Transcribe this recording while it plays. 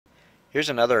Here's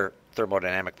another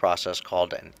thermodynamic process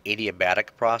called an adiabatic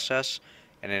process.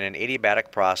 And in an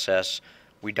adiabatic process,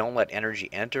 we don't let energy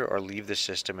enter or leave the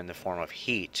system in the form of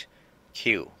heat,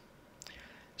 Q.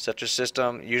 Such a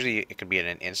system, usually it could be in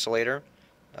an insulator,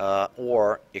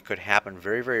 or it could happen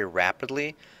very, very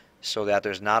rapidly so that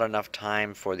there's not enough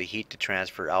time for the heat to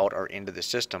transfer out or into the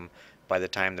system by the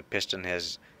time the piston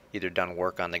has either done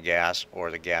work on the gas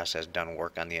or the gas has done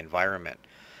work on the environment.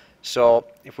 So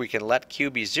if we can let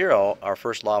Q be zero, our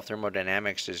first law of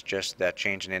thermodynamics is just that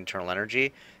change in internal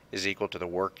energy is equal to the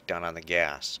work done on the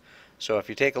gas. So if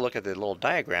you take a look at the little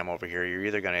diagram over here, you're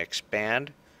either going to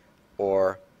expand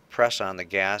or press on the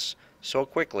gas so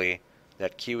quickly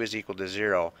that Q is equal to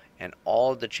zero, and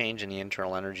all of the change in the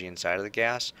internal energy inside of the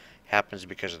gas happens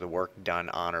because of the work done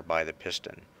on or by the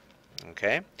piston.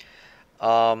 Okay?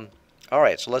 All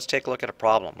right, so let's take a look at a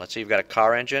problem. Let's say you've got a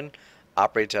car engine,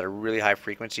 operates at a really high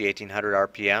frequency, 1800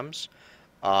 RPMs,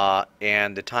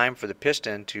 and the time for the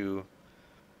piston to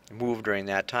move during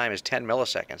that time is 10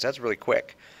 milliseconds. That's really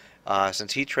quick.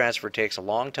 Since heat transfer takes a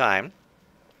long time,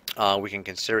 we can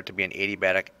consider it to be an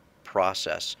adiabatic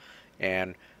process.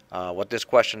 And what this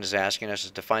question is asking us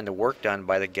is to find the work done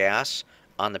by the gas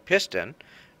on the piston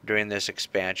during this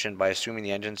expansion by assuming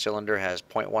the engine cylinder has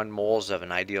 0.1 moles of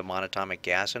an ideal monatomic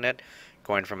gas in it,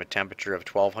 going from a temperature of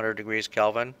 1200 degrees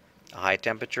Kelvin, a high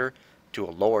temperature, to a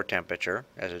lower temperature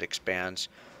as it expands,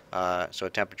 so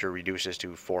temperature reduces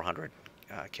to 400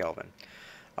 Kelvin.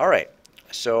 All right,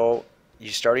 so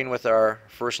you're starting with our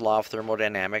first law of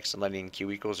thermodynamics and letting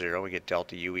Q equals zero, we get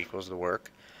delta U equals the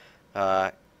work.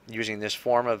 Using this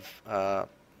form of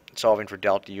solving for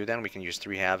delta U, then we can use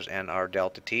 3/2 NR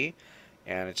delta T,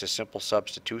 and it's a simple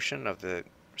substitution of the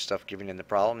stuff given in the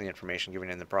problem, the information given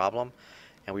in the problem,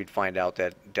 and we'd find out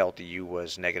that delta U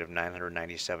was negative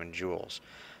 997 joules.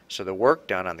 So the work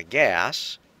done on the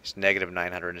gas is negative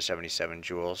 977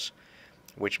 joules,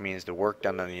 which means the work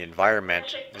done on the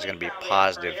environment is going to be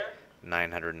positive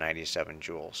 997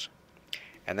 joules.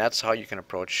 And that's how you can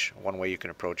approach, one way you can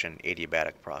approach an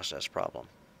adiabatic process problem.